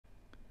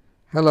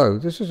Hello,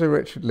 this is a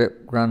Richard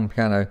Lipp grand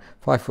piano,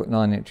 5 foot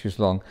 9 inches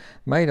long,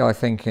 made I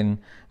think in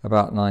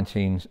about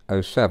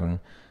 1907.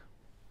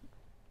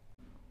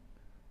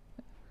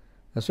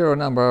 The serial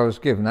number I was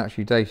given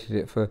actually dated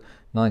it for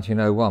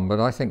 1901, but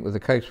I think with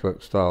the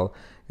casework style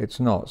it's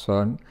not,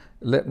 so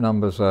Lipp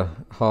numbers are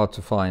hard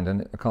to find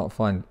and I can't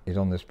find it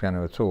on this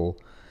piano at all,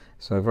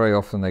 so very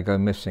often they go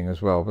missing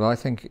as well, but I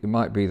think it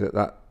might be that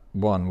that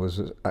one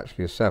was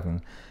actually a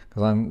 7,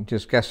 because I'm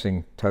just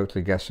guessing,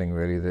 totally guessing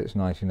really, that it's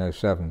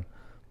 1907.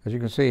 As you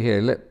can see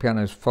here, Lipp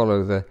pianos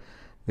follow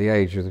the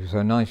age of the, so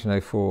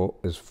 1904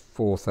 is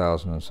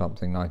 4,000 and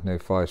something,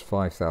 1905 is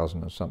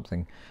 5,000 and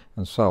something,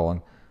 and so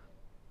on.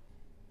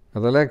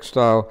 Now the leg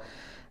style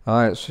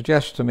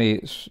suggests to me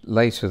it's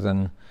later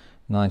than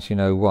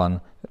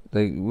 1901.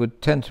 They would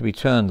tend to be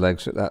turned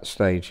legs at that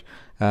stage,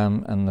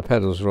 and the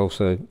pedals are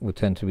also would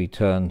tend to be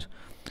turned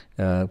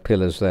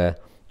pillars there.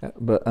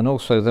 And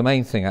also the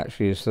main thing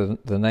actually is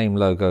the name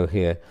logo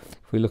here.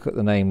 If we look at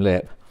the name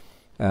Lipp,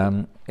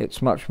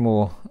 it's much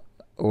more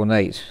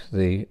ornate,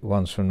 the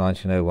ones from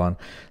 1901, at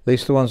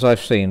least the ones I've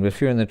seen. But if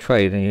you're in the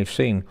trade and you've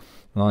seen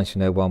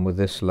 1901 with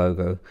this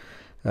logo,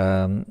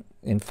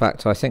 in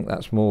fact I think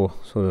that's more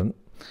sort of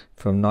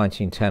from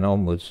 1910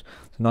 onwards.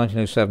 So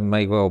 1907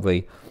 may well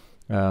be.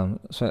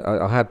 So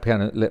I had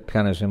Lipp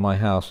pianos in my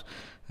house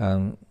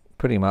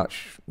pretty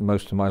much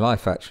most of my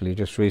life actually.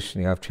 Just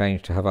recently I've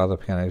changed to have other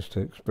pianos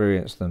to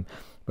experience them,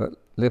 but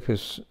Lipp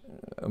is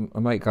a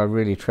make I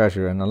really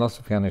treasure, and a lot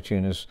of piano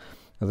tuners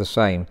are the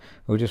same.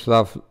 We just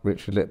love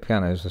Richard Lipp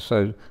pianos. They're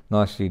so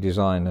nicely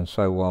designed and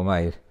so well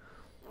made.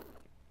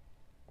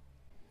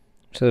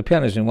 So the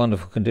piano's in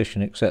wonderful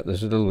condition, except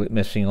there's a little bit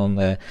missing on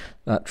there,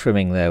 that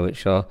trimming there,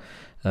 which our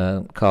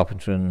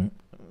carpenter and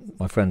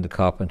my friend the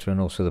carpenter and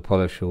also the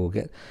polisher will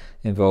get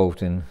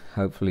involved in,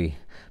 hopefully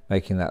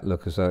making that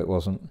look as though it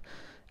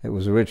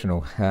was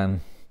original. In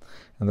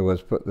other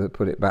words,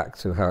 put it back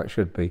to how it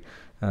should be.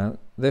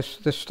 This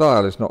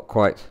style is not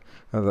quite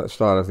that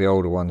style of the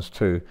older ones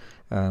too.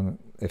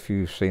 If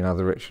you've seen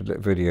other Richard Lipp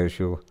videos,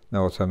 you'll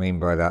know what I mean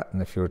by that,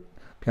 and if you're a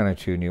piano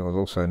tuner you'll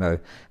also know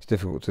it's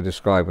difficult to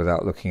describe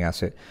without looking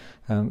at it.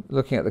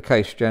 Looking at the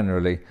case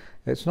generally,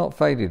 it's not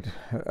faded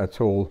at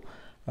all,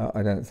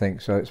 I don't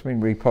think so. It's been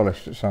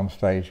repolished at some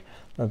stage.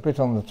 A bit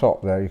on the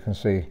top there you can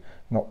see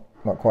not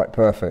quite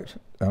perfect.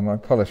 My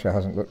polisher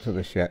hasn't looked at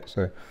this yet,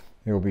 so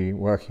he'll be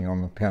working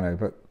on the piano,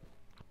 but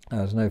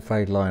there's no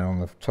fade line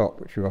on the top,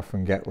 which you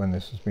often get when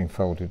this has been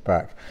folded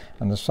back,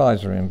 and the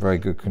sides are in very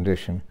good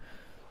condition.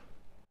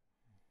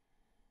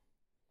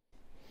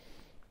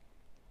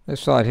 This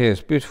side here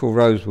is beautiful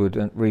rosewood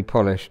and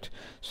repolished,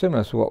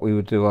 similar to what we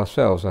would do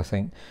ourselves, I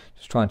think,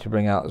 just trying to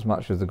bring out as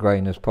much of the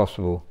grain as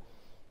possible.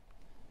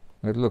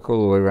 I'd look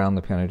all the way around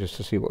the piano just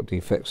to see what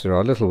defects there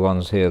are. Little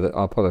ones here that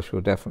our polisher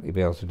will definitely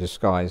be able to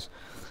disguise,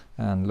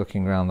 and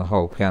looking around the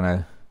whole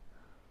piano.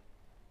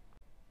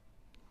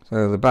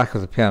 So the back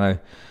of the piano,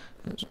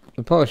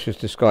 the polisher's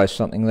disguised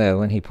something there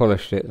when he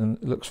polished it, and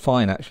it looks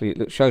fine actually.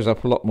 It shows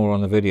up a lot more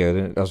on the video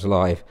than it does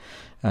live,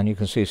 and you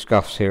can see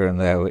scuffs here and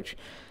there, which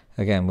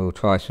again we'll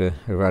try to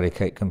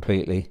eradicate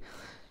completely.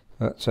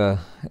 But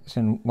it's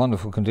in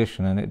wonderful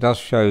condition, and it does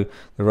show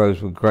the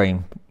rosewood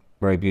grain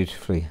very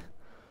beautifully.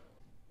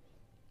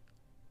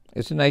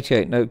 It's an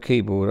 88 note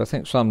keyboard. I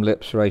think some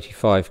Lipps are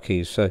 85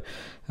 keys, so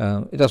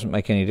it doesn't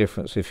make any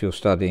difference if you're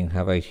studying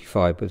have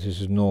 85, but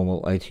this is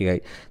normal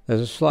 88.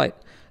 There's a slight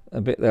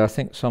bit there. I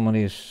think someone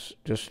is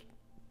just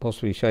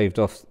possibly shaved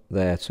off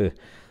there to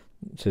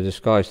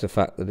disguise the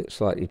fact that it's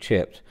slightly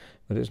chipped,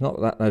 but it's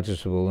not that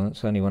noticeable, and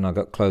it's only when I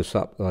got close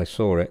up that I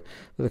saw it.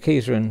 But the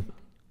keys are in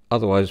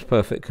otherwise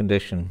perfect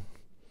condition.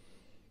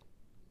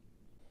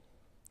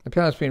 The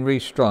piano's been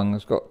restrung.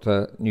 It's got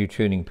new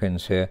tuning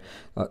pins here,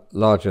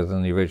 larger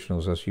than the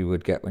originals as you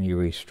would get when you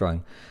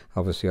restrung.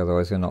 Obviously,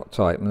 otherwise they're not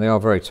tight, and they are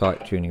very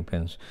tight tuning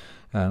pins.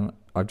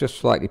 I've just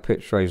slightly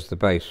pitch raised the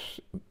bass.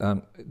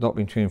 Not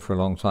been tuned for a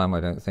long time, I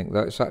don't think,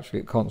 though it's actually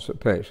at concert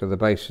pitch, so the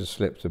bass has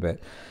slipped a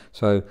bit.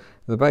 So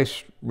the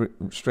bass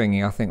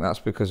stringing, I think that's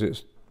because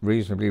it's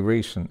reasonably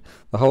recent.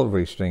 The whole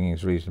restringing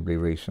is reasonably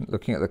recent.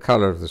 Looking at the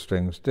colour of the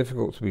strings,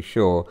 difficult to be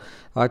sure.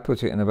 I'd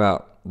put it in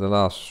about the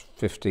last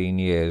 15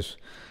 years.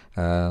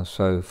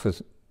 So for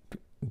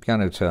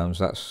piano terms,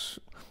 that's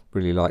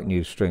really like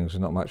new strings,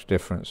 and not much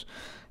difference.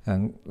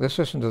 And let's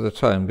listen to the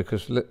tone,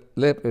 because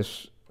Lipp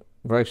is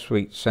very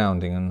sweet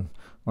sounding, and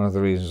one of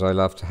the reasons I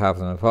love to have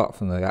them, apart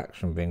from the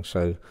action being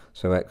so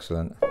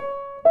excellent.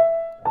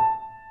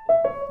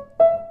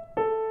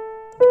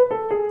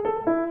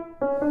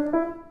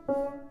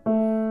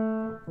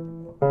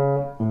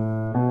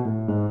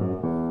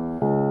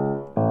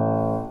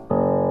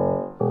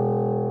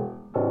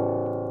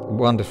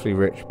 Wonderfully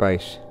rich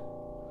bass.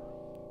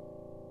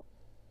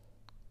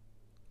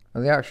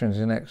 And the action is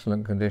in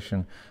excellent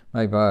condition,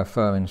 made by a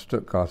firm in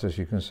Stuttgart, as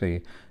you can see.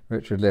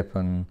 Richard Lipp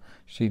and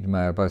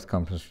Steinway both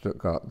come from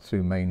Stuttgart, the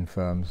two main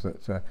firms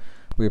that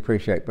we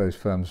appreciate both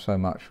firms so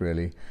much,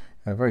 really.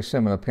 Very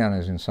similar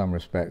pianos in some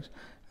respects,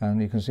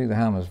 and you can see the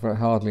hammers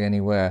hardly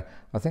anywhere.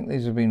 I think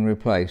these have been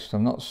replaced,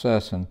 I'm not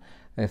certain.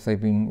 if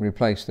they've been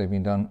replaced, they've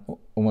been done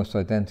almost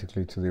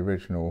identically to the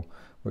original,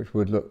 which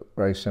would look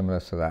very similar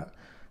to that.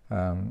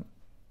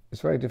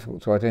 It's very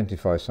difficult to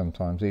identify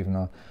sometimes.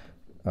 Even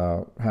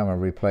our hammer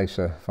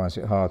replacer finds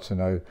it hard to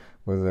know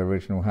whether the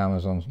original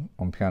hammers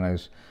on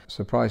pianos.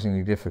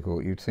 Surprisingly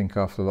difficult. You'd think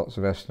after lots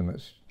of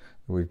estimates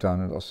that we've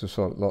done, and lots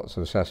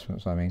of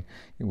assessments, I mean,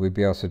 we'd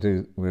be able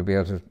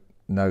to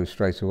know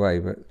straight away,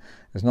 but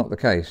it's not the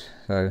case.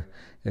 So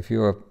if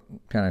you're a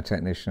piano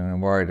technician and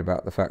worried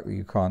about the fact that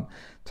you can't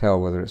tell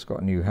whether it's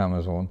got new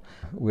hammers on,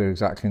 we're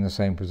exactly in the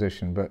same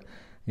position, but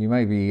you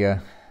may be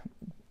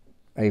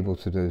able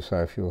to do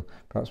so if you're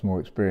perhaps more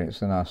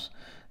experienced than us.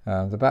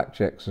 The back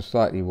checks are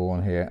slightly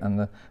worn here and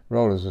the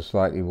rollers are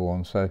slightly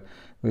worn, so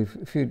we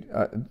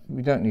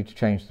don't need to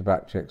change the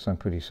back checks. I'm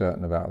pretty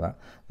certain about that.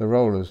 The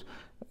rollers,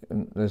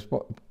 there's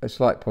a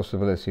slight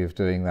possibility of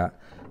doing that.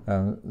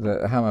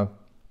 The hammer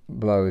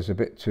blow is a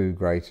bit too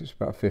great. It's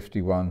about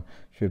 51,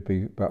 should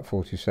be about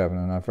 47,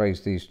 and I've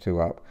raised these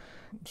two up.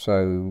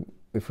 So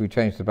if we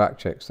change the back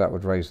checks, that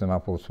would raise them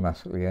up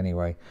automatically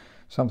anyway.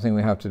 Something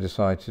we have to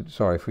decide to,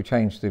 sorry, if we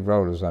change the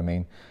rollers, I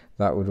mean,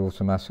 that would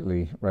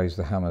automatically raise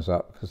the hammers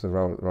up because the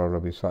roller will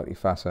be slightly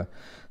fatter.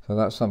 So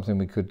that's something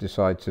we could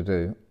decide to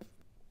do.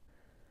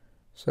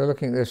 So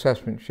looking at the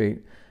assessment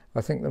sheet,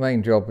 I think the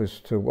main job is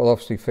to, well,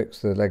 obviously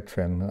fix the leg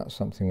trim. That's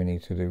something we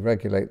need to do.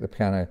 Regulate the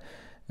piano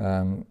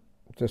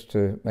just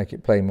to make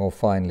it play more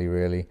finely,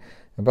 really.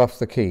 And buff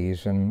the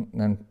keys, and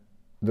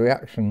the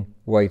reaction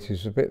weight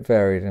is a bit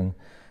varied and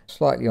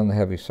slightly on the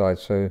heavy side,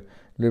 so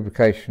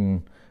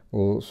lubrication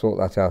will sort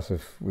that out,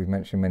 as we've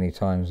mentioned many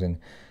times in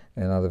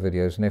other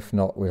videos, and if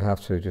not, we'll have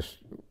to just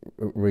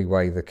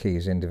reweigh the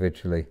keys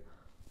individually.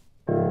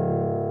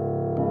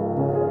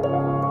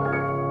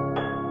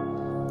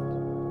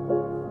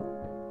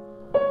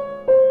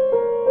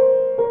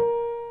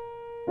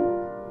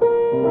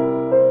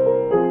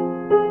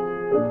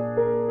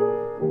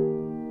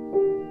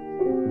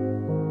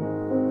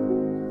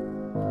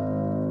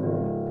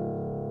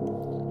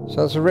 So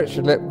that's a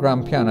Richard Lipp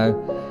grand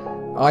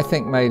piano, I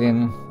think made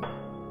in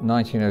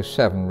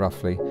 1907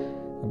 roughly.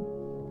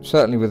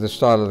 Certainly with the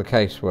style of the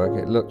casework,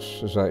 it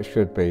looks as though it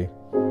should be.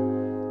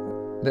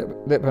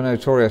 Lipp are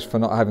notorious for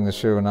not having the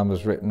serial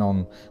numbers written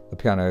on the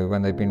piano.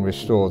 When they've been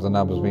restored, the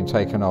numbers have been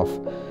taken off.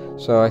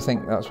 So I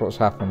think that's what's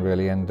happened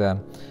really. And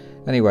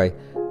anyway,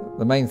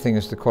 the main thing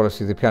is the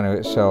quality of the piano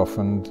itself,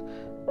 and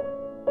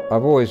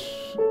I've always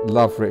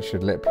loved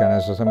Richard Lipp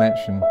pianos, as I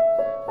mentioned.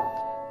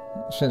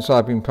 Since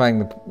I've been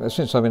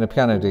a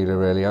piano dealer,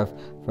 really,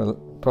 for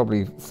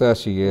probably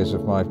 30 years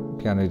of my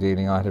piano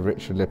dealing, I had a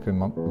Richard Lipp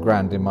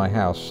grand in my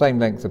house, same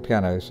length of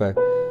piano. So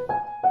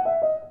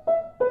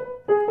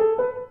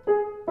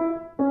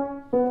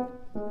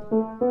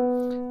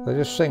they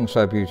just sing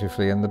so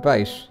beautifully, and the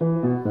bass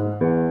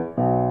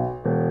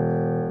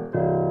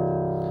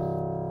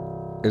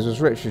is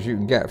as rich as you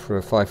can get for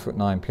a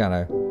 5'9"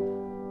 piano.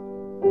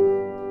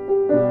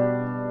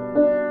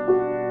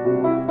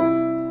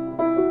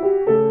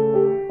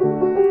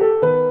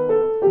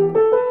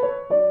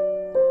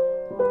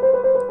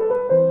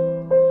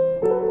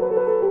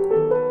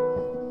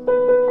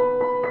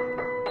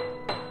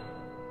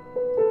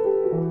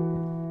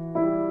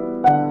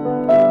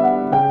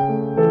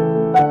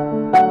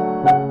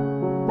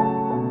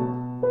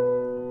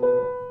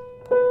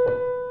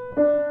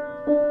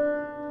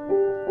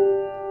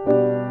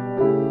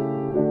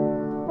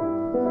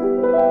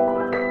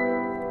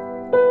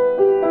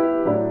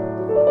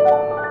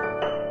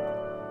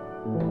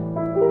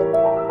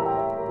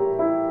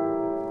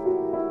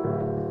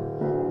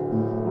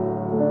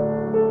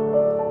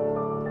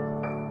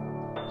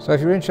 So if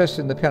you're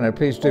interested in the piano,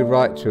 please do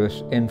write to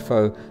us,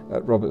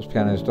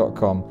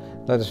 info@robertspianos.com.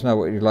 Let us know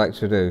what you'd like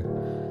to do.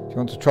 If you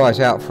want to try it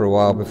out for a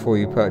while before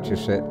you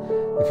purchase it,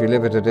 if you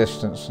live at a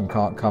distance and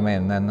can't come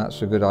in, then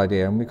that's a good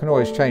idea. And we can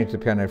always change the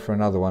piano for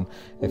another one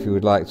if you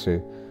would like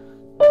to.